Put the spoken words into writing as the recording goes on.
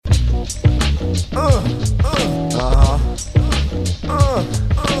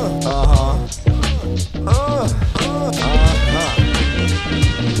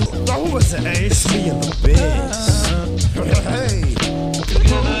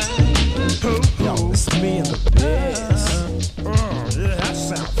and the Biz. Yeah, that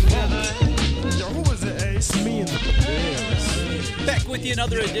sounds fun. Yo, who is it, Ace? Me and the Biz. Back with you,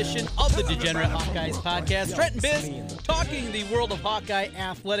 another edition of the Degenerate Hawkeyes podcast. Trent and Biz talking the world of Hawkeye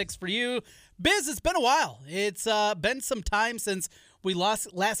athletics for you. Biz, it's been a while. It's been some time since we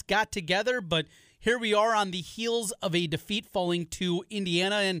last got together, but here we are on the heels of a defeat falling to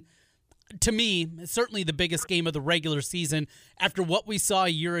Indiana, and to me, certainly the biggest game of the regular season after what we saw a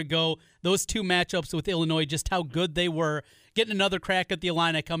year ago, those two matchups with Illinois, just how good they were. Getting another crack at the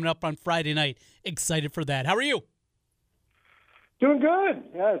Illini coming up on Friday night. Excited for that. How are you? Doing good.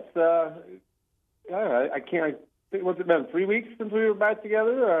 Yeah, it's I can't. What's it been? 3 weeks since we were back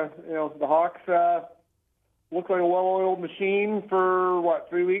together. The Hawks looked like a well-oiled machine for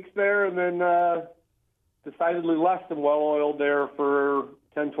 3 weeks there, and then decidedly less than well-oiled there for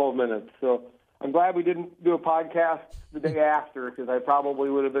 10, 12 minutes. So I'm glad we didn't do a podcast the day after, because I probably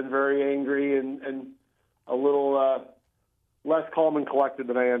would have been very angry and a little less calm and collected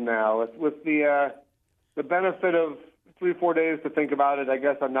than I am now. With the benefit of 3 or 4 days to think about it, I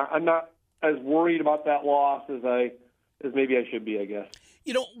guess I'm not as worried about that loss as maybe I should be, I guess.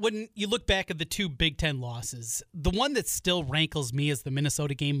 You know, when you look back at the two Big Ten losses, the one that still rankles me is the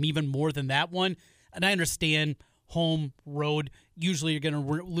Minnesota game even more than that one. And I understand home, road, usually you're going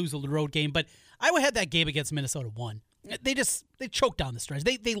to lose a road game, but Iowa had that game against Minnesota won. They choked down the stretch.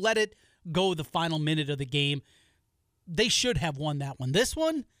 They let it go the final minute of the game. They should have won that one. This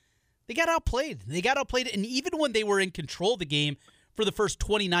one, they got outplayed. And even when they were in control of the game for the first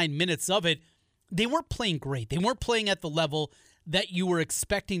 29 minutes of it, they weren't playing great. They weren't playing at the level that you were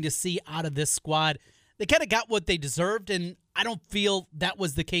expecting to see out of this squad. They kind of got what they deserved, and I don't feel that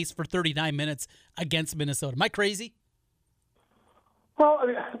was the case for 39 minutes against Minnesota. Am I crazy? Well, I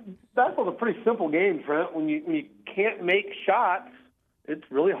mean, that was a pretty simple game, Trent. When you can't make shots, it's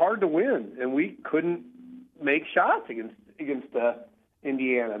really hard to win, and we couldn't make shots against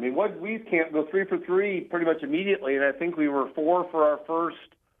Indiana. I mean, we can't go 3 for 3 pretty much immediately, and I think we were 4 for our first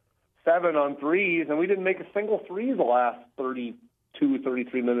 7 on threes, and we didn't make a single three the last 32,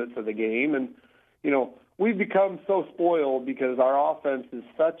 33 minutes of the game. And, we've become so spoiled because our offense is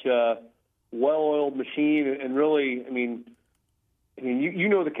such a well-oiled machine, and really, I mean, you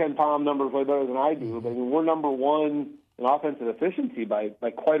know the Ken Palm numbers way better than I do, but we're number one in offensive efficiency by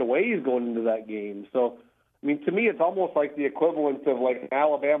quite a ways going into that game. So, I mean, to me, it's almost like the equivalent of like an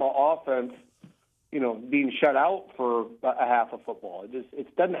Alabama offense, being shut out for a half of football.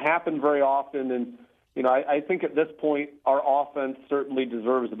 It doesn't happen very often, and I think at this point our offense certainly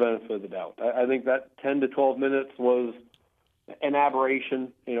deserves the benefit of the doubt. I think that 10 to 12 minutes was an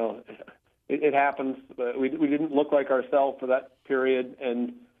aberration. It happens. We didn't look like ourselves for that period,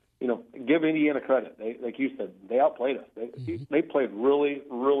 and give Indiana credit. Like you said, they outplayed us. They played really,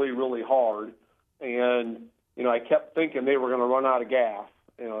 really, really hard, and I kept thinking they were going to run out of gas.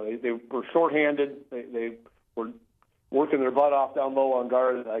 They were shorthanded. They were working their butt off down low on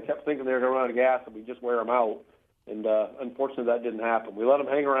guard. I kept thinking they were going to run out of gas and we just wear them out. And unfortunately, that didn't happen. We let them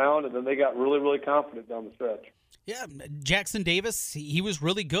hang around, and then they got really, really confident down the stretch. Yeah, Jackson Davis, he was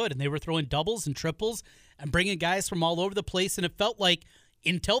really good, and they were throwing doubles and triples and bringing guys from all over the place. And it felt like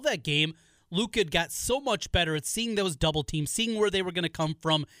until that game, Luke had got so much better at seeing those double teams, seeing where they were going to come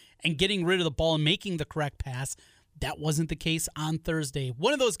from, and getting rid of the ball and making the correct pass. That wasn't the case on Thursday.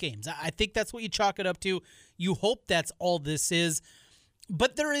 One of those games. I think that's what you chalk it up to. You hope that's all this is.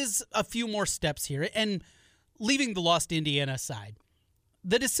 But there is a few more steps here. And leaving the loss to Indiana aside,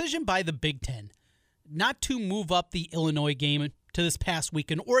 the decision by the Big Ten not to move up the Illinois game to this past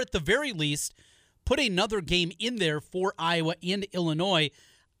weekend, or at the very least, put another game in there for Iowa and Illinois,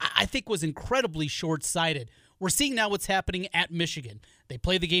 I think was incredibly short-sighted. We're seeing now what's happening at Michigan. They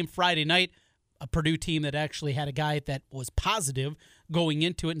play the game Friday night. A Purdue team that actually had a guy that was positive going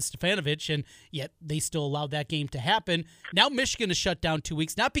into it in Stefanovic, and yet they still allowed that game to happen. Now Michigan is shut down 2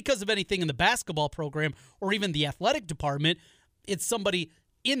 weeks, not because of anything in the basketball program or even the athletic department. It's somebody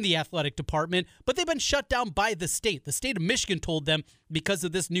in the athletic department, but they've been shut down by the state. The state of Michigan told them, because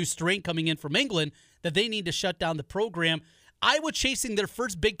of this new strain coming in from England, that they need to shut down the program. Iowa chasing their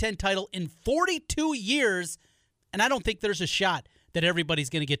first Big Ten title in 42 years, and I don't think there's a shot that everybody's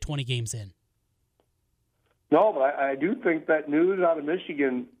going to get 20 games in. No, but I do think that news out of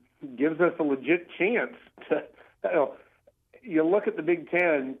Michigan gives us a legit chance to, you look at the Big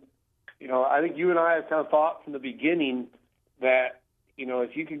Ten, I think you and I have kind of thought from the beginning that,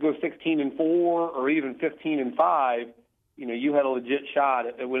 if you could go 16-4 or even 15-5, you had a legit shot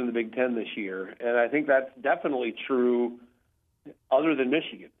at winning the Big Ten this year. And I think that's definitely true other than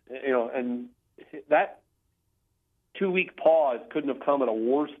Michigan, and that 2-week pause couldn't have come at a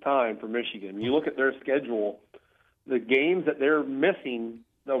worse time for Michigan. When you look at their schedule, the games that they're missing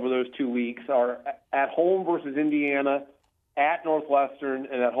over those 2 weeks are at home versus Indiana, at Northwestern,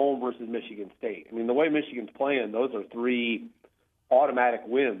 and at home versus Michigan State. I mean, the way Michigan's playing, those are 3 automatic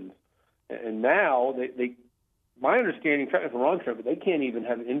wins. And now they my understanding, correct me if I'm wrong, Trent, but they can't even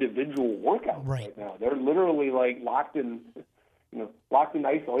have individual workouts right now. They're literally like locked in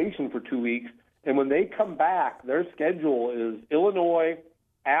isolation for 2 weeks. And when they come back, their schedule is Illinois,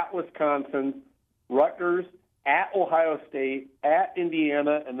 at Wisconsin, Rutgers, at Ohio State, at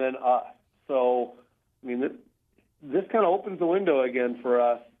Indiana, and then us. So, I mean, this kind of opens the window again for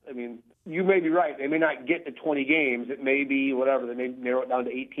us. I mean, you may be right. They may not get to 20 games. It may be whatever. They may narrow it down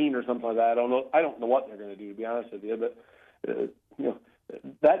to 18 or something like that. I don't know. I don't know what they're going to do, to be honest with you. But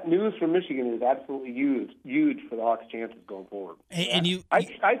that news from Michigan is absolutely huge for the Hawks' chances going forward.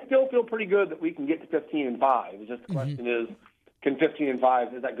 I still feel pretty good that we can get to 15-5. It's just the question is, can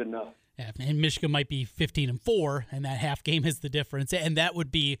 15-5, is that good enough? Yeah, and Michigan might be 15-4, and that half game is the difference, and that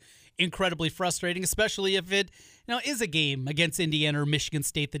would be incredibly frustrating, especially if it is a game against Indiana or Michigan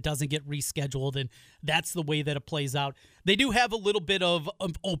State that doesn't get rescheduled, and that's the way that it plays out. They do have a little bit of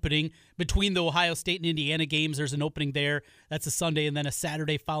opening between the Ohio State and Indiana games. There's an opening there. That's a Sunday and then a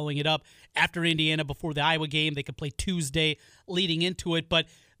Saturday following it up. After Indiana, before the Iowa game, they could play Tuesday leading into it, but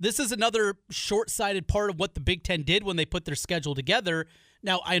this is another short-sighted part of what the Big Ten did when they put their schedule together.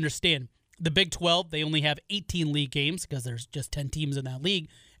 Now, I understand the Big 12, they only have 18 league games because there's just 10 teams in that league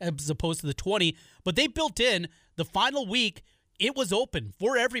as opposed to the 20. But they built in the final week, it was open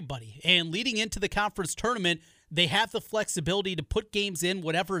for everybody. And leading into the conference tournament, they have the flexibility to put games in,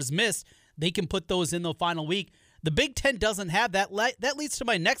 whatever is missed, they can put those in the final week. The Big Ten doesn't have that. That leads to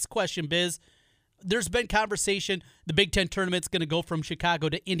my next question, Biz. There's been conversation, the Big Ten tournament's going to go from Chicago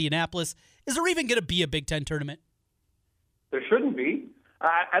to Indianapolis. Is there even going to be a Big Ten tournament? There shouldn't be.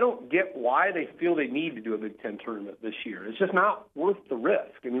 I don't get why they feel they need to do a Big Ten tournament this year. It's just not worth the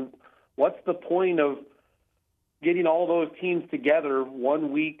risk. I mean, what's the point of getting all those teams together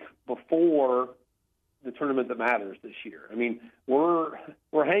 1 week before the tournament that matters this year? I mean, we're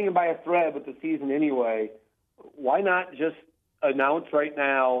hanging by a thread with the season anyway. Why not just announce right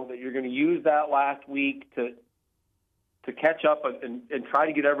now that you're going to use that last week to catch up and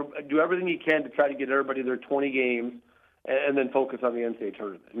try to do everything you can to try to get everybody their 20 games, and then focus on the NCAA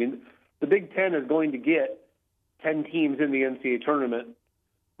tournament. I mean, the Big Ten is going to get 10 teams in the NCAA tournament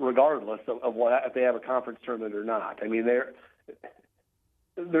regardless of what, if they have a conference tournament or not. I mean,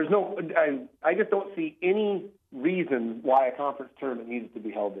 there's no – I just don't see any reason why a conference tournament needs to be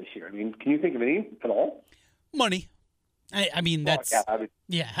held this year. I mean, can you think of any at all? Money. I mean, that's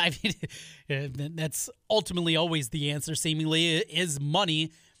that's ultimately always the answer, seemingly, is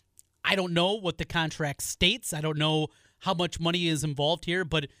money. I don't know what the contract states. I don't know how much money is involved here,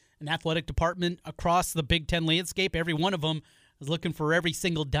 but an athletic department across the Big Ten landscape, every one of them is looking for every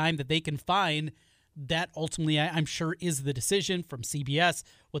single dime that they can find. That ultimately, I'm sure, is the decision from CBS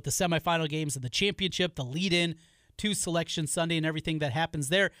with the semifinal games and the championship, the lead-in to Selection Sunday and everything that happens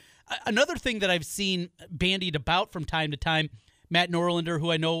there. Another thing that I've seen bandied about from time to time, Matt Norlander,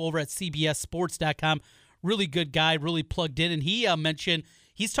 who I know over at CBSSports.com, really good guy, really plugged in, and he mentioned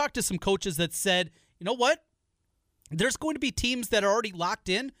he's talked to some coaches that said, you know what? There's going to be teams that are already locked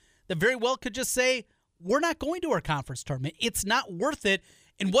in that very well could just say, we're not going to our conference tournament. It's not worth it.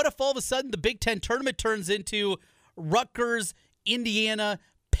 And what if all of a sudden the Big Ten tournament turns into Rutgers, Indiana,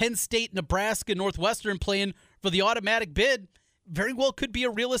 Penn State, Nebraska, Northwestern playing for the automatic bid? Very well could be a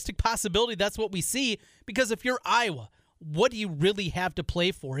realistic possibility. That's what we see. Because if you're Iowa, what do you really have to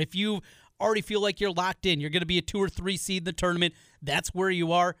play for? If you already feel like you're locked in, you're going to be a 2 or 3 seed in the tournament, that's where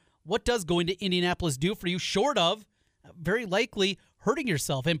you are. What does going to Indianapolis do for you, short of very likely hurting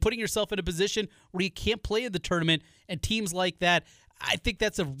yourself and putting yourself in a position where you can't play in the tournament and teams like that? I think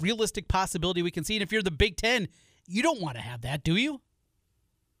that's a realistic possibility we can see. And if you're the Big Ten, you don't want to have that, do you?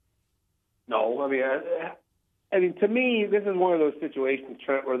 No, I mean, to me, this is one of those situations,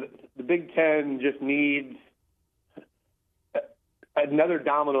 Trent, where the Big Ten just needs another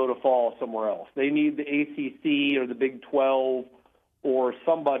domino to fall somewhere else. They need the ACC or the Big 12 or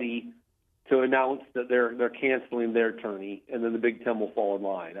somebody to announce that they're canceling their tourney, and then the Big Ten will fall in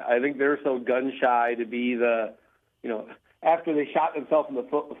line. I think they're so gun-shy to be the, after they shot themselves in the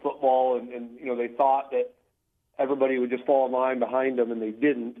foot with football and they thought that everybody would just fall in line behind them, and they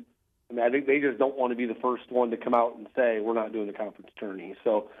didn't. I mean, I think they just don't want to be the first one to come out and say, we're not doing the conference tourney.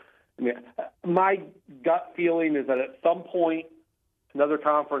 So, I mean, my gut feeling is that at some point, another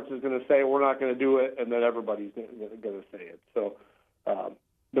conference is going to say, we're not going to do it, and then everybody's going to say it. So,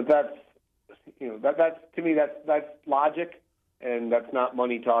 but that's that's to me that's logic, and that's not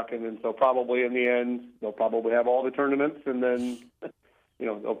money talking. And so probably in the end they'll probably have all the tournaments, and then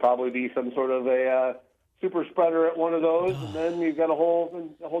there'll probably be some sort of a super spreader at one of those, and then you've got a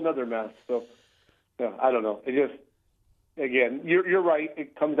whole nother mess. So I don't know. It just, again, you're right.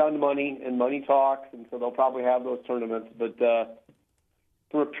 It comes down to money, and money talks, and so they'll probably have those tournaments. But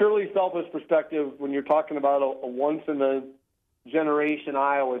from a purely selfish perspective, when you're talking about a once-in-a-generation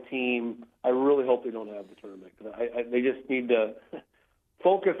Iowa team, I really hope they don't have the tournament. They just need to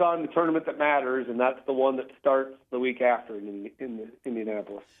focus on the tournament that matters, and that's the one that starts the week after in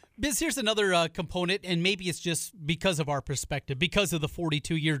Indianapolis. Biz, here's another component, and maybe it's just because of our perspective, because of the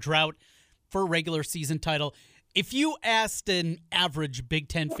 42-year drought for a regular season title. If you asked an average Big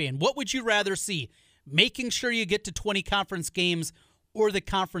Ten fan, what would you rather see? Making sure you get to 20 conference games or the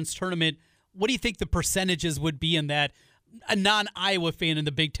conference tournament, what do you think the percentages would be in that? A non-Iowa fan in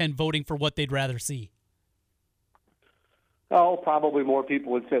the Big Ten voting for what they'd rather see? Oh, probably more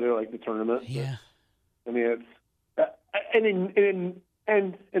people would say they like the tournament. Yeah. I mean, it's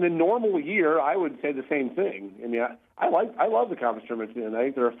and in a normal year, I would say the same thing. I mean, I love the conference tournaments, man. I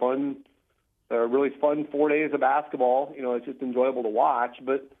think they're a really fun 4 days of basketball. It's just enjoyable to watch.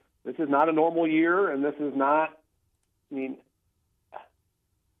 But this is not a normal year, and this is not. I mean,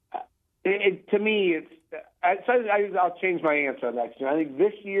 to me, I'll change my answer on that. I think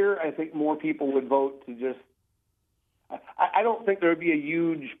this year, I think more people would vote to just. I don't think there would be a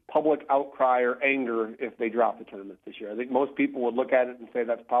huge public outcry or anger if they dropped the tournament this year. I think most people would look at it and say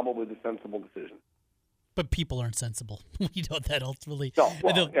that's probably the sensible decision. But people aren't sensible. We know that ultimately. No,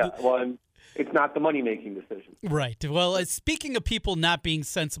 and it's not the money-making decision. Right. Well, speaking of people not being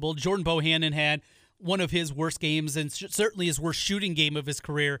sensible, Jordan Bohannon had one of his worst games and certainly his worst shooting game of his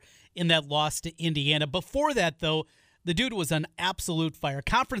career in that loss to Indiana. Before that, though, the dude was on absolute fire.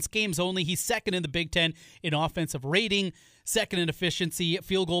 Conference games only. He's second in the Big Ten in offensive rating, second in efficiency,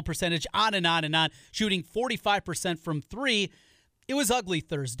 field goal percentage, on and on and on, shooting 45% from three. It was ugly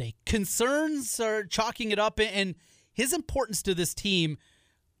Thursday. Concerns are chalking it up, and his importance to this team,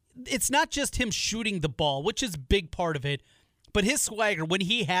 it's not just him shooting the ball, which is a big part of it, but his swagger, when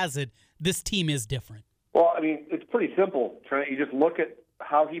he has it, this team is different. Well, I mean, it's pretty simple, Trent. You just look at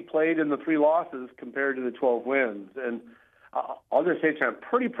how he played in the 3 losses compared to the 12 wins. And I'll just say, I'm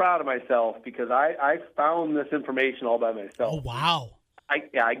pretty proud of myself because I found this information all by myself. Oh, wow.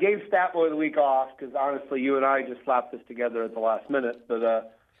 I gave Statboy the week off because, honestly, you and I just slapped this together at the last minute.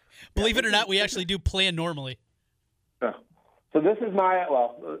 But believe it or not, we actually do plan normally. So this is my,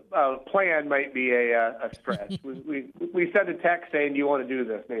 plan might be a stretch. we send a text saying, do you want to do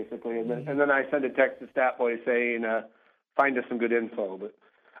this, basically? And then I send a text to Statboy saying, find us some good info. But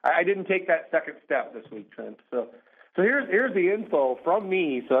I didn't take that second step this week, Trent. So here's the info from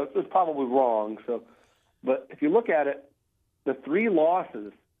me. So it's probably wrong. But if you look at it, the 3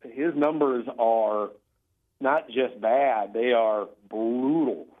 losses, his numbers are not just bad; they are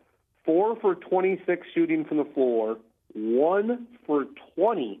brutal. 4 for 26 shooting from the floor, 1 for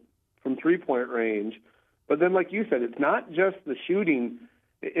 20 from 3-point range. But then, like you said, it's not just the shooting.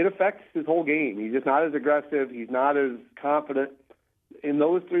 It affects his whole game. He's just not as aggressive. He's not as confident. In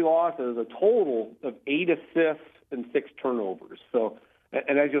those 3 losses, a total of 8 assists and 6 turnovers. So,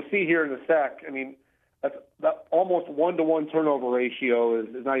 and as you'll see here in a sec, I mean, that almost 1-to-1 turnover ratio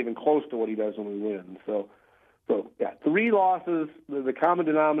is not even close to what he does when we win. So yeah, 3 losses. The common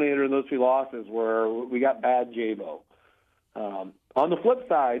denominator in those 3 losses were we got bad J-Bo. On the flip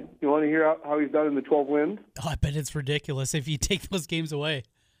side, you want to hear how he's done in the 12 wins? Oh, I bet it's ridiculous if you take those games away.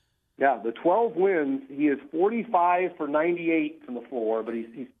 Yeah, the 12 wins, he is 45 for 98 from the floor, but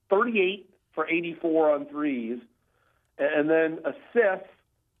he's 38 for 84 on threes. And then assists,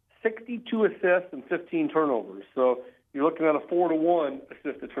 62 assists and 15 turnovers. So you're looking at a 4-to-1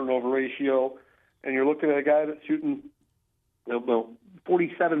 assist-to-turnover ratio, and you're looking at a guy that's shooting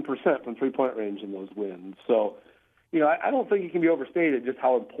 47% from three-point range in those wins. So, I don't think it can be overstated just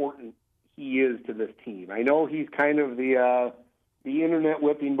how important he is to this team. I know he's kind of the internet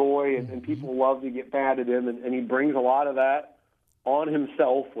whipping boy, and people love to get mad at him, and he brings a lot of that on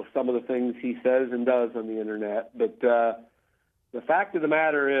himself with some of the things he says and does on the internet. But the fact of the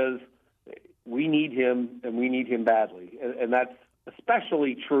matter is we need him, and we need him badly. And that's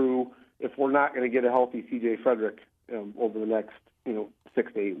especially true if we're not going to get a healthy C.J. Frederick over the next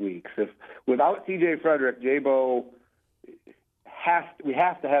 6 to 8 weeks. If without C.J. Frederick, J-Bo we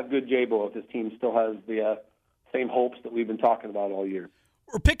have to have good J-Bo if this team still has the same hopes that we've been talking about all year.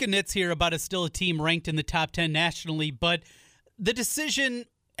 We're picking nits here about still a team ranked in the top 10 nationally, but the decision,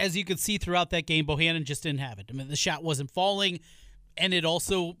 as you could see throughout that game, Bohannon just didn't have it. I mean, the shot wasn't falling, and it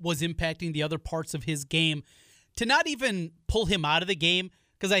also was impacting the other parts of his game. To not even pull him out of the game,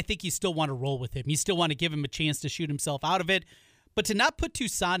 because I think you still want to roll with him. You still want to give him a chance to shoot himself out of it. But to not put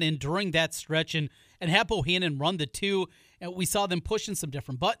Toussaint in during that stretch and have Bohannon run the two, and we saw them pushing some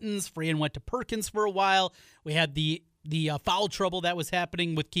different buttons. Fran went to Perkins for a while. We had the foul trouble that was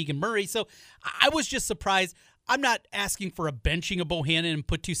happening with Keegan Murray. So I was just surprised. I'm not asking for a benching of Bohannon and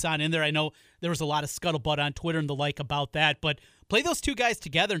put Toussaint in there. I know there was a lot of scuttlebutt on Twitter and the like about that, but play those two guys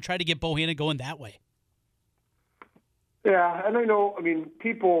together and try to get Bohannon going that way. Yeah, and I know,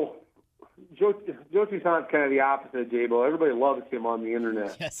 people, Joe Toussaint's kind of the opposite of J-Bo. Everybody loves him on the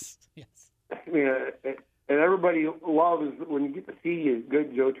internet. Yes. And everybody loves when you get to see a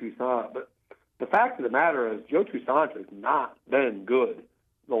good Joe Toussaint. But the fact of the matter is, Joe Toussaint has not been good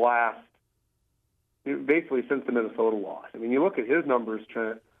the last, basically since the Minnesota loss. You look at his numbers,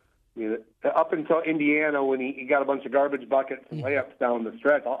 Trent. Up until Indiana, when he got a bunch of garbage buckets and layups down the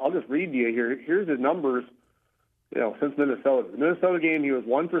stretch. I'll just read to you here. Here's his numbers. Since Minnesota. The Minnesota game, he was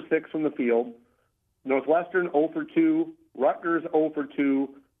 1 for 6 from the field. Northwestern 0 for 2. Rutgers 0 for 2.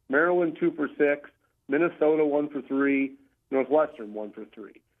 Maryland 2 for 6. Minnesota 1 for 3. Northwestern 1 for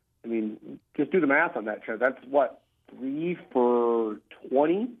 3. Just do the math on that, Trent. That's 3 for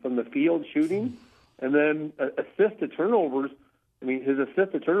 20 from the field shooting, and then assist to turnovers. His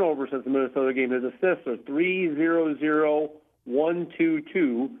assist to turnovers since the Minnesota game. His assists are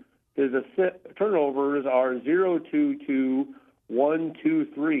 3-0-0-1-2-2. His assist turnovers are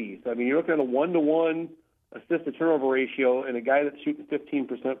 0-2-2-1-2-3. So you're looking at a 1-to-1 assist to turnover ratio and a guy that's shooting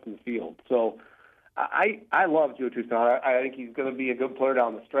 15% from the field. So I love Joe Toussaint. I think he's going to be a good player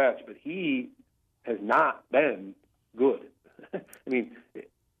down the stretch, but he has not been good.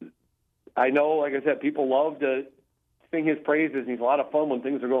 I know, like I said, people love to sing his praises, and he's a lot of fun when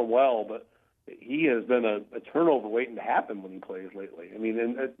things are going well, but he has been a turnover waiting to happen when he plays lately.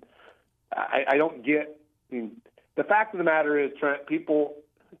 I don't get. The fact of the matter is, Trent, people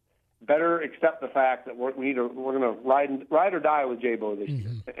better accept the fact that we're going to ride or die with J-Bo this year,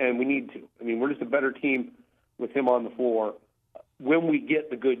 and we need to. We're just a better team with him on the floor when we get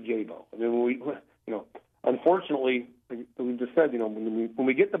the good J-Bo. Unfortunately, we just said, when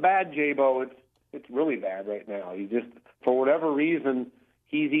we get the bad J-Bo, it's really bad right now. He just, for whatever reason,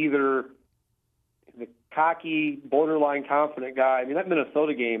 he's either the cocky, borderline confident guy. That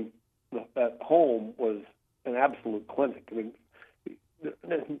Minnesota game at home was an absolute clinic. There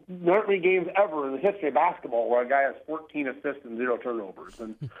aren't many games ever in the history of basketball where a guy has 14 assists and 0 turnovers.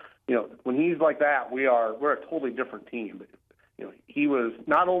 And when he's like that, we're a totally different team. But he was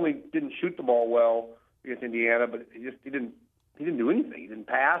not only didn't shoot the ball well against Indiana, but he didn't do anything. He didn't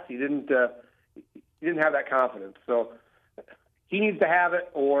pass. He didn't have that confidence. So he needs to have it,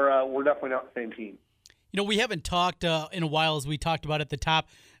 or we're definitely not the same team. We haven't talked in a while, as we talked about at the top,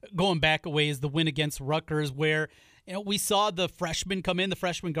 going back a ways, the win against Rutgers, where we saw the freshmen come in, the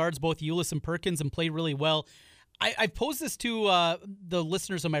freshman guards, both Ulis and Perkins, and played really well. I've posed this to the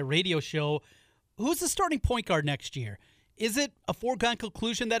listeners on my radio show. Who's the starting point guard next year? Is it a foregone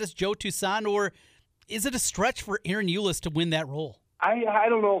conclusion that it's Joe Toussaint, or is it a stretch for Aaron Ulis to win that role? I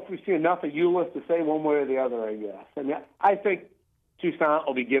don't know if we see enough of Ulis to say one way or the other, I guess. I think Toussaint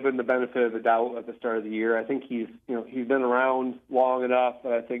will be given the benefit of the doubt at the start of the year. I think he's been around long enough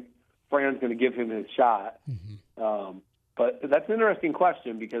that I think Fran's going to give him his shot. But that's an interesting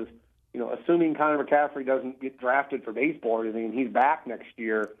question because, assuming Connor McCaffrey doesn't get drafted for baseball or anything and he's back next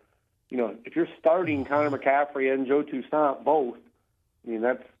year, if you're starting Connor McCaffrey and Joe Toussaint both,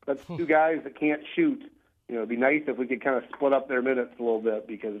 that's two guys that can't shoot. It'd be nice if we could kind of split up their minutes a little bit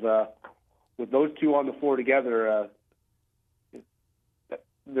because with those two on the floor together,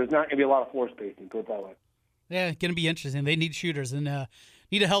 there's not going to be a lot of floor spacing, put it that way. Yeah, it's going to be interesting. They need shooters and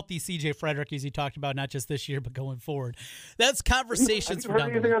need a healthy C.J. Frederick, as you talked about, not just this year, but going forward. That's conversations. Have you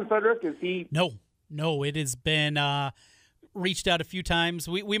heard anything on Frederick? Is he? No. It has been reached out a few times.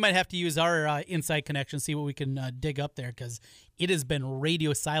 We might have to use our inside connection, see what we can dig up there, because it has been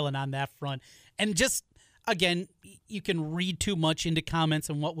radio silent on that front. And just, again, you can read too much into comments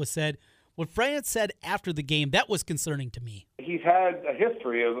and what was said. What Fran said after the game, that was concerning to me. He's had a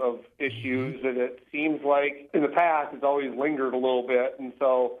history of issues, and it seems like in the past it's always lingered a little bit. And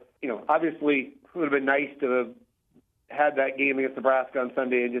so, obviously it would have been nice to have had that game against Nebraska on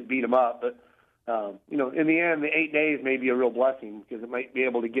Sunday and just beat him up. But, in the end, the 8 days may be a real blessing because it might be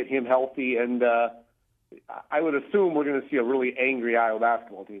able to get him healthy. And I would assume we're going to see a really angry Iowa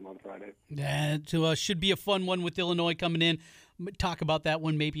basketball team on Friday. That should be a fun one with Illinois coming in. Talk about that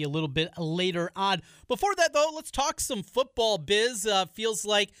one maybe a little bit later on. Before that, though, let's talk some football, Biz. Feels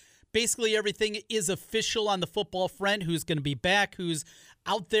like basically everything is official on the football front, who's going to be back, who's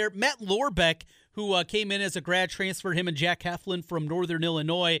out there. Matt Lorbeck, who came in as a grad transfer, him and Jack Heflin from Northern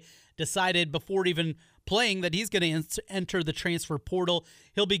Illinois, decided before even playing that he's going to enter the transfer portal.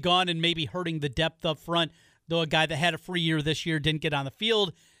 He'll be gone and maybe hurting the depth up front, though a guy that had a free year this year didn't get on the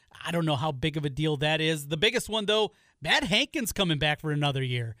field. I don't know how big of a deal that is. The biggest one, though, Matt Hankins coming back for another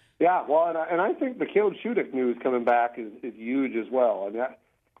year. Yeah, well, and I think the Caleb Shudick news coming back is huge as well. I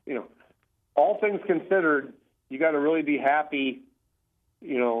mean, all things considered, you got to really be happy,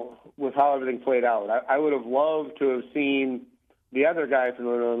 with how everything played out. I would have loved to have seen the other guy from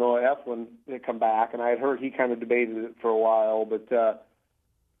Illinois, Eflin, come back, and I had heard he kind of debated it for a while. But I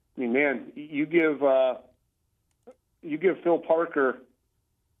mean, man, you give Phil Parker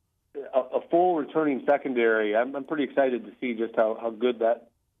a full returning secondary. I'm pretty excited to see just how good that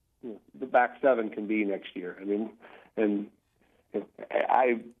the back seven can be next year. I mean, and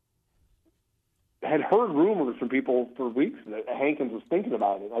I had heard rumors from people for weeks that Hankins was thinking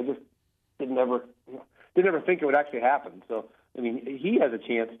about it. I just didn't ever think it would actually happen. So, I mean, he has a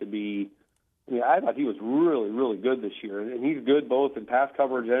chance to be. I mean, I thought he was really, really good this year, and he's good both in pass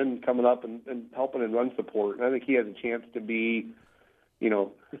coverage and coming up and helping in run support. And I think he has a chance to be,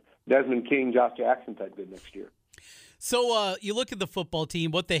 Desmond King, Josh Jackson type good next year. So you look at the football team,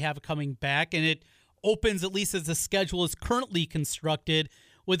 what they have coming back, and it opens, at least as the schedule is currently constructed,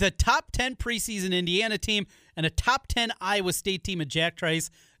 with a top 10 preseason Indiana team and a top 10 Iowa State team at Jack Trice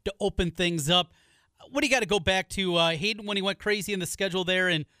to open things up. What do you got to go back to Hayden when he went crazy in the schedule there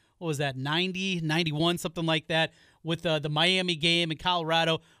in, what was that, 90, 91, something like that, with the Miami game in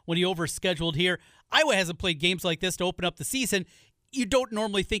Colorado when he overscheduled here. Iowa hasn't played games like this to open up the season. You don't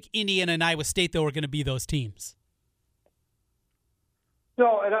normally think Indiana and Iowa State, though, are going to be those teams.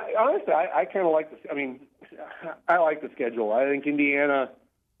 No, and honestly, I kind of like this. I mean, I like the schedule. I think Indiana,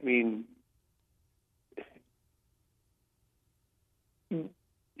 I mean,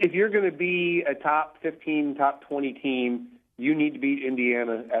 if you're going to be a top 15, top 20 team, you need to beat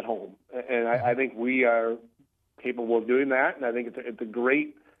Indiana at home. And I think we are capable of doing that, and I think it's a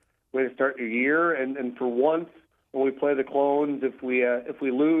great way to start your year. And for once, when we play the Clones, if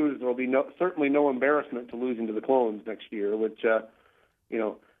we lose, there will be certainly no embarrassment to losing to the Clones next year, which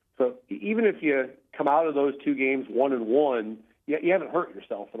so even if you come out of those two games 1-1, you haven't hurt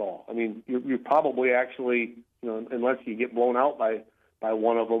yourself at all. I mean, you're probably actually, unless you get blown out by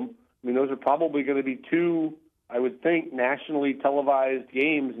one of them, I mean, those are probably going to be two, I would think, nationally televised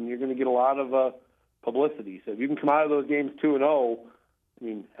games, and you're going to get a lot of publicity. So if you can come out of those games 2-0, I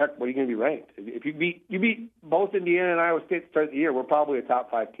mean, heck, what are you going to be ranked? If you beat both Indiana and Iowa State to start the year, we're probably a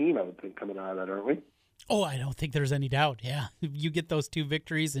top 5 team, I would think, coming out of that, aren't we? Oh, I don't think there's any doubt. Yeah, you get those two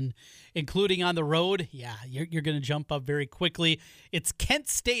victories, and including on the road, yeah, you're going to jump up very quickly. It's Kent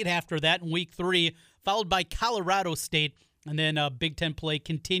State after that in Week 3, followed by Colorado State, and then Big Ten play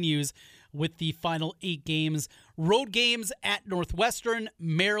continues with the final 8 games. Road games at Northwestern,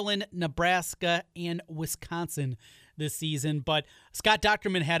 Maryland, Nebraska, and Wisconsin this season. But Scott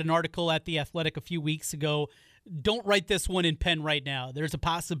Docterman had an article at The Athletic a few weeks ago. Don't write this one in pen right now. There's a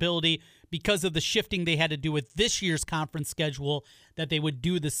possibility, because of the shifting they had to do with this year's conference schedule, that they would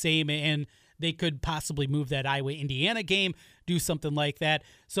do the same, and they could possibly move that Iowa-Indiana game, do something like that.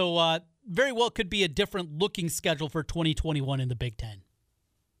 So very well could be a different looking schedule for 2021 in the Big Ten.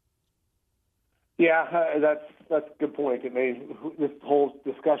 Yeah, that's a good point. This whole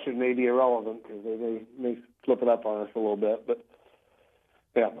discussion may be irrelevant because they may flip it up on us a little bit. But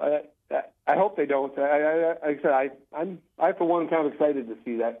yeah, I hope they don't. Like I said, I for one kind of excited to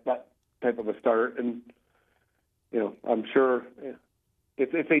see that type of a start, and I'm sure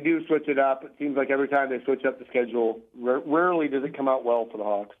if they do switch it up, it seems like every time they switch up the schedule, rarely does it come out well for the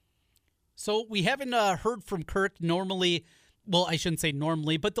Hawks. So we haven't heard from Kirk normally. Well, I shouldn't say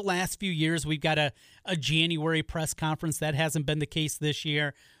normally, but the last few years we've got a January press conference. That hasn't been the case this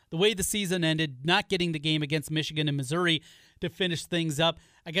year. The way the season ended, not getting the game against Michigan and Missouri to finish things up,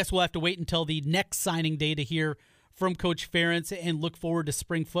 I guess we'll have to wait until the next signing day to hear from Coach Ferentz and look forward to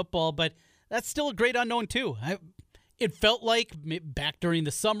spring football. But that's still a great unknown, too. It felt like back during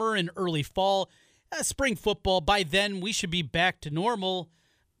the summer and early fall, spring football, by then we should be back to normal.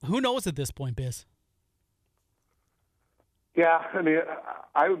 Who knows at this point, Biz? Yeah, I mean,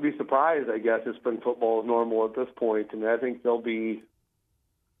 I would be surprised, I guess, if spring football is normal at this point. I mean, I think they'll be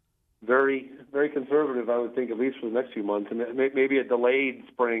very, very conservative, I would think, at least for the next few months. And maybe a delayed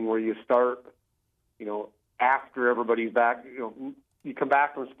spring where you start, after everybody's back. You come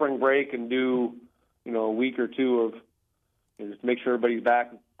back from spring break and do, a week or two of just make sure everybody's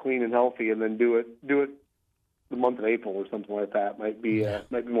back clean and healthy, and then do it the month of April or something like that might be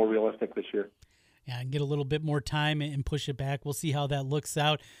more realistic this year. Yeah, and get a little bit more time and push it back. We'll see how that looks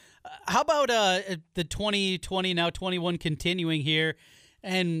out. How about the 2020, now 21 continuing here,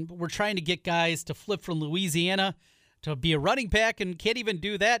 and we're trying to get guys to flip from Louisiana to be a running back and can't even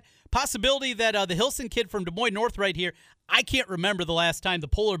do that. Possibility that the Hilson kid from Des Moines North right here, I can't remember the last time the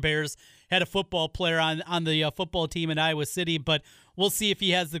Polar Bears had a football player on the football team in Iowa City, but we'll see if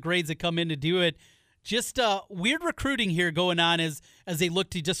he has the grades that come in to do it. Just weird recruiting here going on as they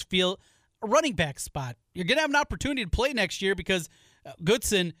look to just feel a running back spot. You're going to have an opportunity to play next year because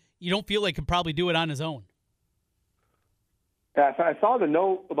Goodson, you don't feel like can probably do it on his own. Yeah, so I saw the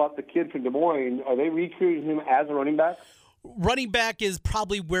note about the kid from Des Moines. Are they recruiting him as a running back? Running back is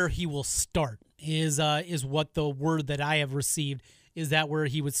probably where he will start, is what the word that I have received, is that where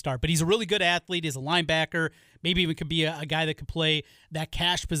he would start. But he's a really good athlete. He's a linebacker. Maybe even could be a guy that could play that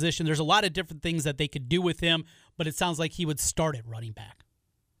cash position. There's a lot of different things that they could do with him, but it sounds like he would start at running back.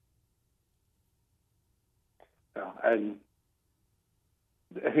 Yeah, and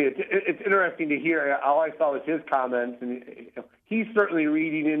it's interesting to hear. All I saw was his comments, and he's certainly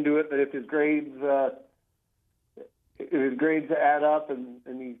reading into it that if his grades add up and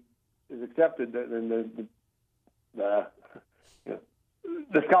he is accepted, then the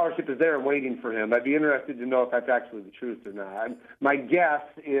scholarship is there and waiting for him. I'd be interested to know if that's actually the truth or not. My guess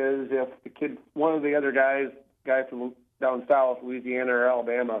is if the kid, one of the other guys from down south, Louisiana or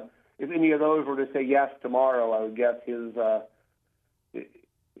Alabama, if any of those were to say yes tomorrow, I would guess his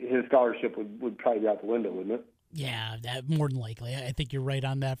scholarship would probably be out the window, wouldn't it? Yeah, that more than likely. I think you're right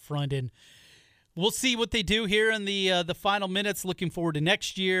on that front, and we'll see what they do here in the final minutes. Looking forward to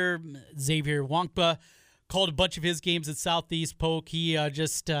next year. Xavier Wankba called a bunch of his games at Southeast Polk. He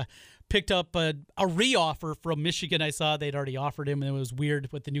just picked up a re-offer from Michigan. I saw they'd already offered him, and it was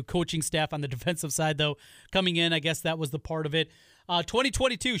weird with the new coaching staff on the defensive side, though, coming in. I guess that was the part of it.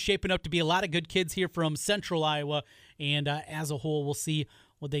 2022 shaping up to be a lot of good kids here from Central Iowa, and as a whole, we'll see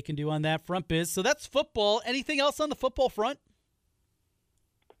what they can do on that front, Biz. So that's football. Anything else on the football front?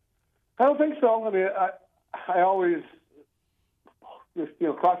 I don't think so. I mean, I always just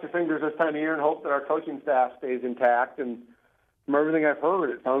cross your fingers this time of year and hope that our coaching staff stays intact. And from everything I've heard,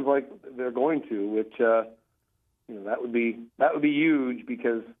 it sounds like they're going to, which that would be huge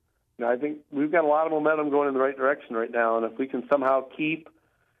because I think we've got a lot of momentum going in the right direction right now. And if we can somehow keep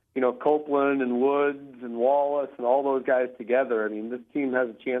Copeland and Woods and Wallace and all those guys together, I mean, this team has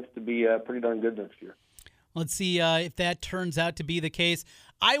a chance to be pretty darn good next year. Let's see if that turns out to be the case.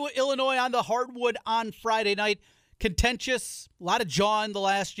 Iowa, Illinois on the hardwood on Friday night. Contentious. A lot of jaw in the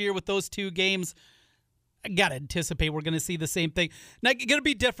last year with those two games. I got to anticipate we're going to see the same thing. Not going to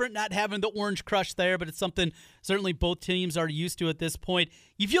be different, not having the Orange Crush there, but it's something certainly both teams are used to at this point.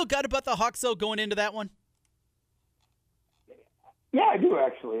 You feel good about the Hawks, though, going into that one? Yeah, I do,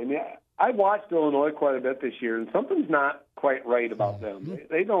 actually. I mean, I watched Illinois quite a bit this year, and something's not quite right about them.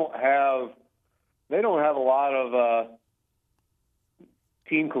 They don't have a lot of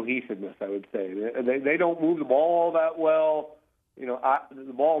team cohesiveness, I would say. They don't move the ball all that well.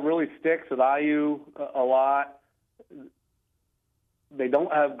 The ball really sticks with IU a lot. They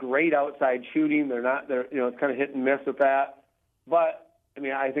don't have great outside shooting. It's kind of hit and miss with that. But I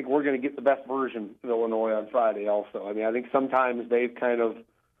mean, I think we're going to get the best version of Illinois on Friday also. I mean, I think sometimes they've kind of,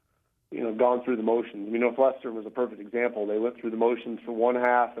 gone through the motions. I mean, Northwestern was a perfect example. They went through the motions for one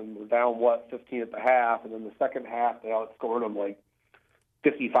half and were down, 15 at the half, and then the second half they outscored them like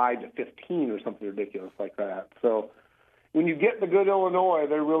 55-15 or something ridiculous like that. So when you get the good Illinois,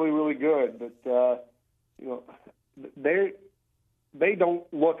 they're really, really good. But, they don't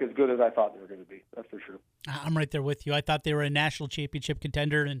look as good as I thought they were going to be. That's for sure. I'm right there with you. I thought they were a national championship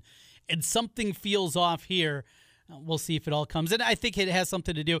contender, and something feels off here. We'll see if it all comes. And I think it has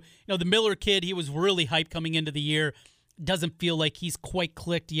something to do. The Miller kid, he was really hyped coming into the year. Doesn't feel like he's quite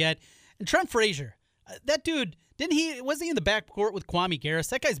clicked yet. And Trent Frazier, that dude, wasn't he in the backcourt with Kwame Garris?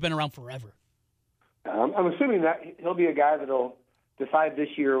 That guy's been around forever. I'm assuming that he'll be a guy that'll decide this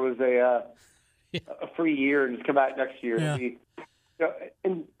year was a free year and just come back next year. Yeah.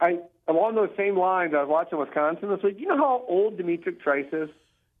 And along those same lines, I was watching Wisconsin this week. You know how old Demetric Trice is?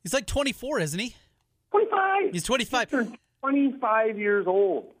 He's like 24, isn't he? 25. He's 25. He's 25 years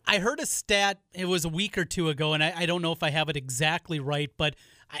old. I heard a stat, it was a week or two ago, and I don't know if I have it exactly right, but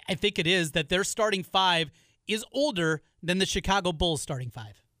I think it is that their starting five is older than the Chicago Bulls starting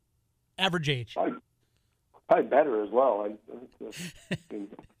five. Average age. Probably better as well.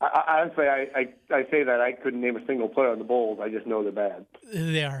 Honestly, I say that I couldn't name a single player on the Bulls. I just know they're bad.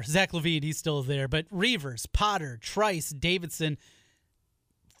 They are. Zach LaVine, he's still there. But Reavers, Potter, Trice, Davidson,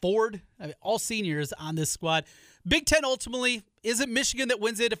 forward. I mean, all seniors on this squad. Big Ten ultimately, is it Michigan that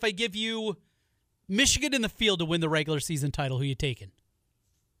wins it? If I give you Michigan in the field to win the regular season title, who you taking?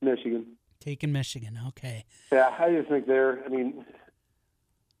 Michigan. Taking Michigan, okay. Yeah, I just think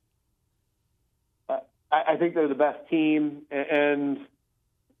I think they're the best team, and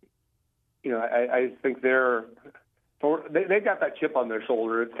I think they've got that chip on their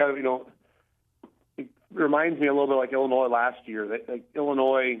shoulder. It's kind of, it reminds me a little bit like Illinois last year.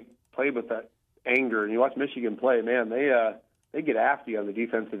 Illinois played with that anger, and you watch Michigan play, man, they get after you on the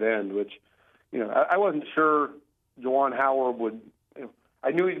defensive end, which, I wasn't sure Juwan Howard would. I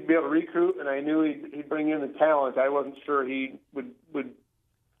knew he'd be able to recruit, and I knew he'd bring in the talent. I wasn't sure he would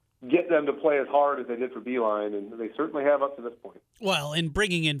get them to play as hard as they did for Beeline, and they certainly have up to this point. Well, and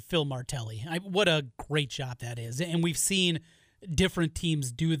bringing in Phil Martelli, what a great job that is. And we've seen different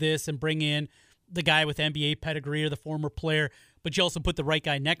teams do this and bring in the guy with NBA pedigree or the former player, but you also put the right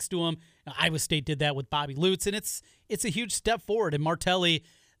guy next to him. Iowa State did that with Bobby Lutz, and it's a huge step forward. And Martelli,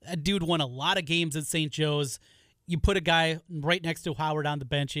 that dude won a lot of games at St. Joe's. You put a guy right next to Howard on the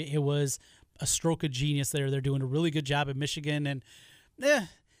bench. It was a stroke of genius there. They're doing a really good job at Michigan, and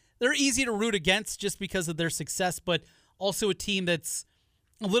they're easy to root against just because of their success, but also a team that's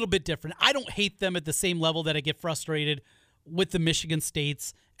a little bit different. I don't hate them at the same level that I get frustrated with the Michigan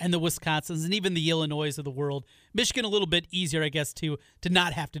States and the Wisconsins and even the Illinois of the world. Michigan a little bit easier, I guess, to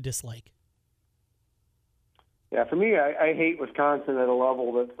not have to dislike. Yeah, for me, I hate Wisconsin at a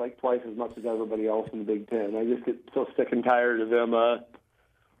level that's like twice as much as everybody else in the Big Ten. I just get so sick and tired of them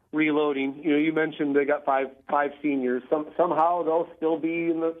reloading. You mentioned they got five seniors. Somehow they'll still be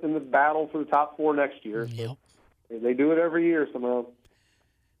in the battle for the top four next year. Yep. They do it every year somehow.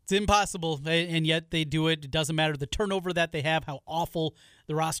 It's impossible, and yet they do it. It doesn't matter the turnover that they have, how awful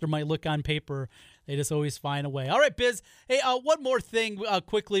the roster might look on paper. They just always find a way. All right, Biz. Hey, one more thing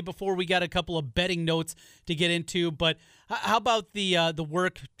quickly before we got a couple of betting notes to get into. But how about the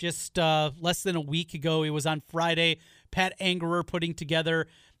work just less than a week ago? It was on Friday. Pat Angerer putting together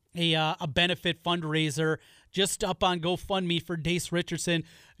a benefit fundraiser just up on GoFundMe for Dace Richardson,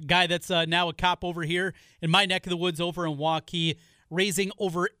 a guy that's now a cop over here in my neck of the woods over in Waukee, raising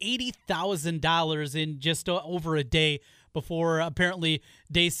over $80,000 in just over a day before apparently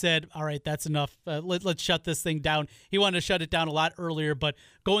Dace said, all right, that's enough. Let's shut this thing down. He wanted to shut it down a lot earlier, but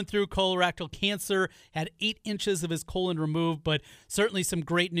going through colorectal cancer, had 8 inches of his colon removed, but certainly some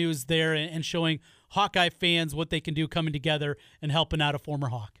great news there and showing Hawkeye fans what they can do coming together and helping out a former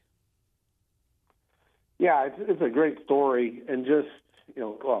Hawk. Yeah, it's a great story, and just,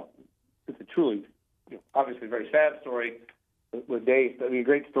 it's a truly, obviously very sad story with Dace. I mean, a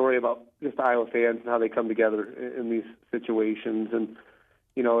great story about just Iowa fans and how they come together in these situations. And,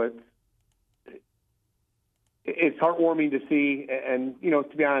 it's heartwarming to see. And, to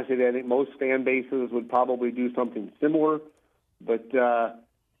be honest with you, I think most fan bases would probably do something similar. But,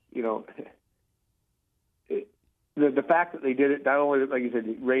 the fact that they did it, not only, like you said,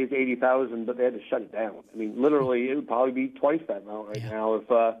 raised $80,000, but they had to shut it down. I mean, literally, it would probably be twice that amount now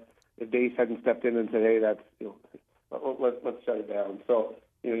if Dace hadn't stepped in and said, hey, that's, let's shut it down. So,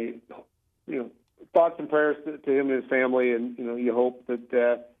 thoughts and prayers to him and his family, and, you hope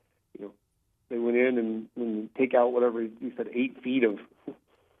that, they went in and take out whatever you said, 8 feet of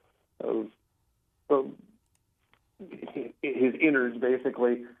his innards,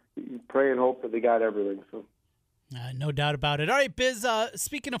 basically. You pray and hope that they got everything. So. No doubt about it. All right, Biz,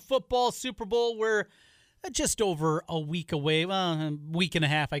 speaking of football, Super Bowl, we're just over a week away, a week and a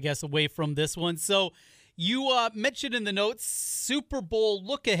half, I guess, away from this one. So you mentioned in the notes, Super Bowl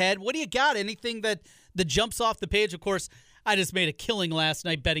look ahead. What do you got? Anything that jumps off the page? Of course, I just made a killing last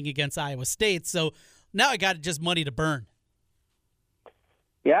night betting against Iowa State, so now I got just money to burn.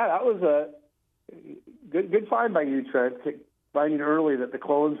 Yeah, that was a good find by you, Trent. Finding early that the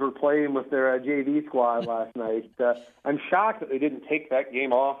Clones were playing with their JV squad last night. I'm shocked that they didn't take that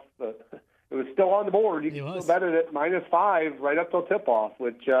game off. But it was still on the board. You can still bet it at -5 right up till tip-off,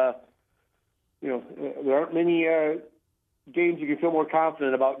 which, there aren't many games you can feel more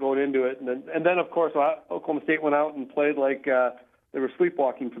confident about going into it. And then of course, Oklahoma State went out and played like they were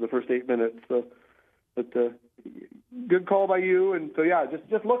sleepwalking for the first 8 minutes. So, but good call by you. And so, yeah,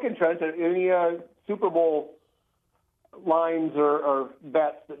 just looking, Trent, at any Super Bowl lines or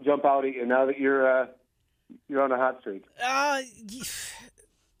bets that jump out at you now that you're on a hot streak? I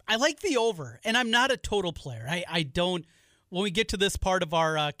like the over, and I'm not a total player. I don't. When we get to this part of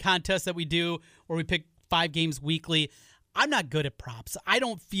our contest that we do, where we pick 5 games weekly, I'm not good at props. I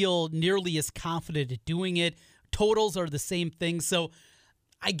don't feel nearly as confident at doing it. Totals are the same thing, so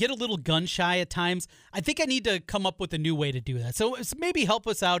I get a little gun shy at times. I think I need to come up with a new way to do that. So maybe help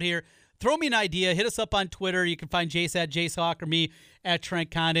us out here. Throw me an idea. Hit us up on Twitter. You can find Jace at Jace Hawk or me at Trent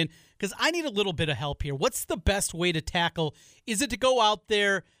Condon, because I need a little bit of help here. What's the best way to tackle? Is it to go out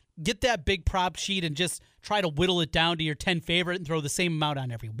there, get that big prop sheet, and just try to whittle it down to your 10 favorite and throw the same amount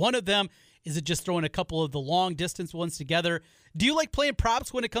on every one of them? Is it just throwing a couple of the long distance ones together? Do you like playing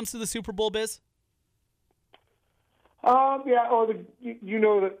props when it comes to the Super Bowl, Biz? Yeah. You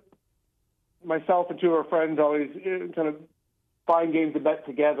know that myself and two of our friends always kind of find games to bet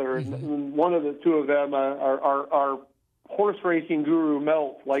together, and one of the two of them, our horse racing guru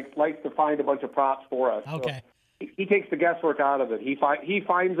Melt, likes to find a bunch of props for us. Okay. So he takes the guesswork out of it. He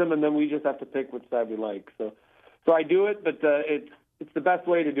finds them, and then we just have to pick which side we like. So I do it, but it's the best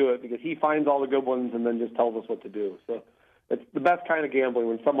way to do it because he finds all the good ones and then just tells us what to do. So it's the best kind of gambling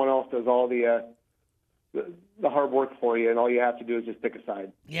when someone else does all the hard work for you, and all you have to do is just pick a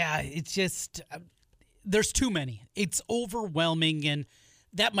side. Yeah, it's just there's too many. It's overwhelming, and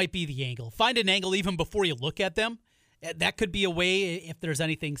that might be the angle. Find an angle even before you look at them. That could be a way if there's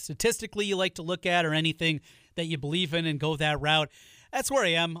anything statistically you like to look at or anything that you believe in and go that route. That's where I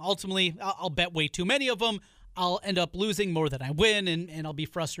am. Ultimately, I'll bet way too many of them. I'll end up losing more than I win, and I'll be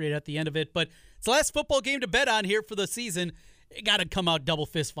frustrated at the end of it. But it's the last football game to bet on here for the season. It got to come out double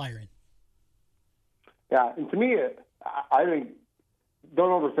fist firing. Yeah, and to me, I think, don't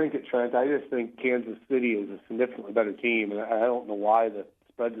overthink it, Trent. I just think Kansas City is a significantly better team, and I don't know why the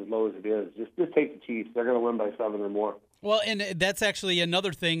spread's as low as it is. Just take the Chiefs. They're going to win by 7 or more. Well, and that's actually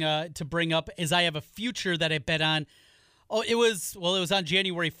another thing to bring up is I have a future that I bet on. Oh, it was on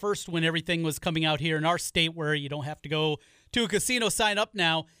January 1st when everything was coming out here in our state where you don't have to go to a casino, sign up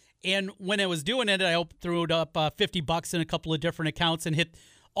now. And when I was doing it, I threw it up $50 in a couple of different accounts and hit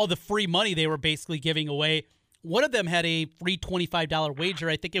all the free money they were basically giving away. One of them had a free $25 wager.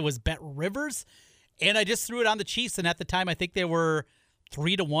 I think it was Bet Rivers. And I just threw it on the Chiefs. And at the time, I think they were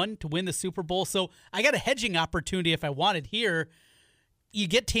 3-1 to win the Super Bowl. So I got a hedging opportunity if I wanted here. You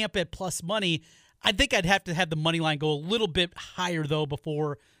get Tampa at plus money. I think I'd have to have the money line go a little bit higher, though,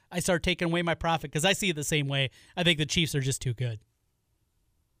 before I start taking away my profit, because I see it the same way. I think the Chiefs are just too good.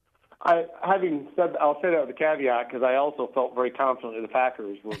 Having said, I'll say that with a caveat because I also felt very confident that the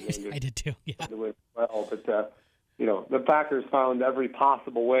Packers were going to I did too. Yeah. do it well. But the Packers found every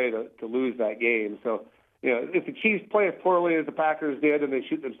possible way to lose that game. So if the Chiefs play as poorly as the Packers did and they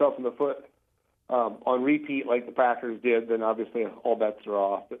shoot themselves in the foot on repeat like the Packers did, then obviously all bets are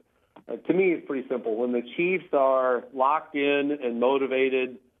off. But to me, it's pretty simple. When the Chiefs are locked in and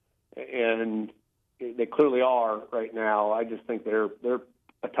motivated, and they clearly are right now, I just think they're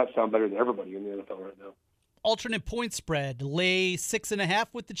a touchdown better than everybody in the NFL right now. Alternate point spread. Lay 6.5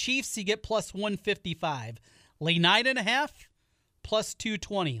 with the Chiefs, you get plus 155. Lay 9.5, plus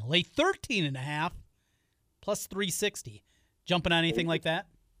 220. Lay 13.5, plus 360. Jumping on anything like that?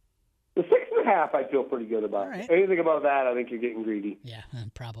 The 6.5, I feel pretty good about. All right. Anything above that, I think you're getting greedy. Yeah,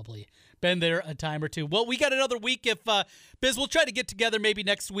 probably. Been there a time or two. Well, we got another week. If Biz, we'll try to get together maybe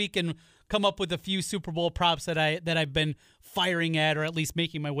next week and come up with a few Super Bowl props that I've been firing at, or at least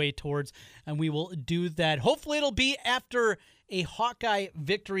making my way towards, and we will do that. Hopefully, it'll be after a Hawkeye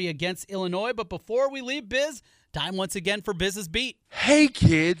victory against Illinois. But before we leave, Biz, time once again for Biz's Beat. Hey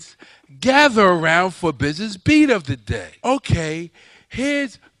kids, gather around for Biz's Beat of the Day. Okay,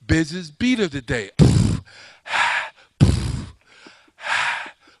 here's Biz's Beat of the Day.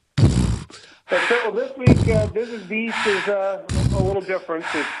 So this week, Biz's Beat is a little different.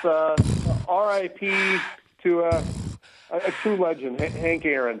 It's R.I.P. to a true legend, Hank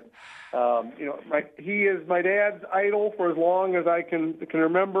Aaron. He is my dad's idol for as long as I can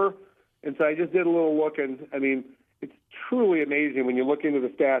remember, and so I just did a little look, and I mean, it's truly amazing when you look into the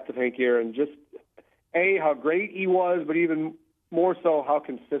stats of Hank Aaron. Just how great he was, but even more so how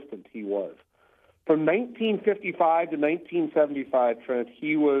consistent he was. From 1955 to 1975, Trent,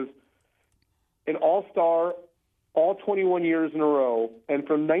 he was an all-star all 21 years in a row. And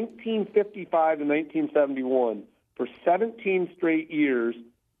from 1955 to 1971, for 17 straight years,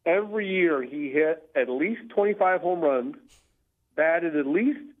 every year he hit at least 25 home runs, batted at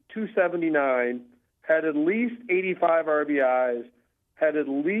least 279, had at least 85 RBIs, had at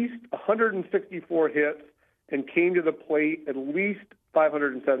least 164 hits, and came to the plate at least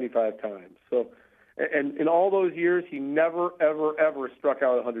 575 times. So, and in all those years, he never, ever, ever struck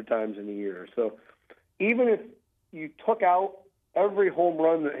out 100 times in a year. So even if you took out every home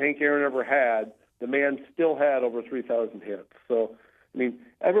run that Hank Aaron ever had, the man still had over 3,000 hits. So, I mean,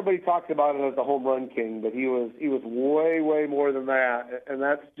 everybody talks about him as the home run king, but he was way, way more than that. And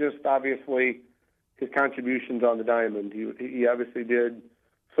that's just obviously his contributions on the diamond. He obviously did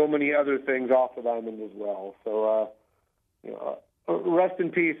so many other things off the diamond as well. So, rest in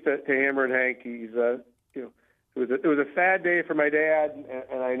peace to Hammer and Hank. He's, it was a sad day for my dad,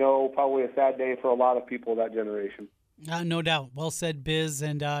 and I know probably a sad day for a lot of people of that generation. No doubt. Well said, Biz.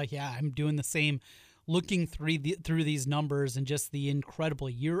 And I'm doing the same, looking through these numbers and just the incredible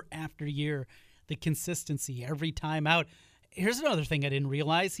year after year, the consistency every time out. Here's another thing I didn't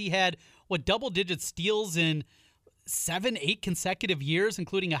realize. He had, double-digit steals in 7-8 consecutive years,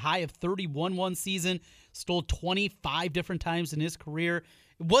 including a high of 31 one season, stole 25 different times in his career.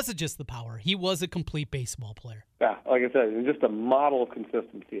 It wasn't just the power. He was a complete baseball player. Yeah, like I said, and just a model of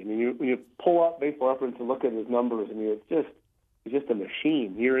consistency. I mean, when you pull up Baseball Reference and look at his numbers, I mean, it's just a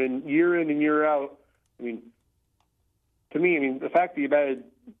machine year in and year out. I mean, to me, the fact that you batted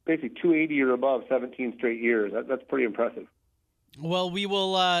basically 280 or above 17 straight years, that's pretty impressive. Well, we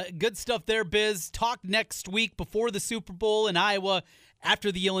will, good stuff there, Biz. Talk next week before the Super Bowl in Iowa.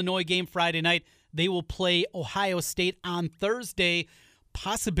 After the Illinois game Friday night, they will play Ohio State on Thursday.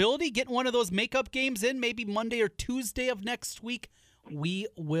 Possibility getting one of those makeup games in maybe Monday or Tuesday of next week. We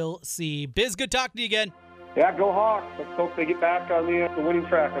will see. Biz, good talking to you again. Yeah, go Hawks. Let's hope they get back on the winning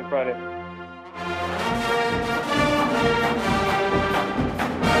track on Friday.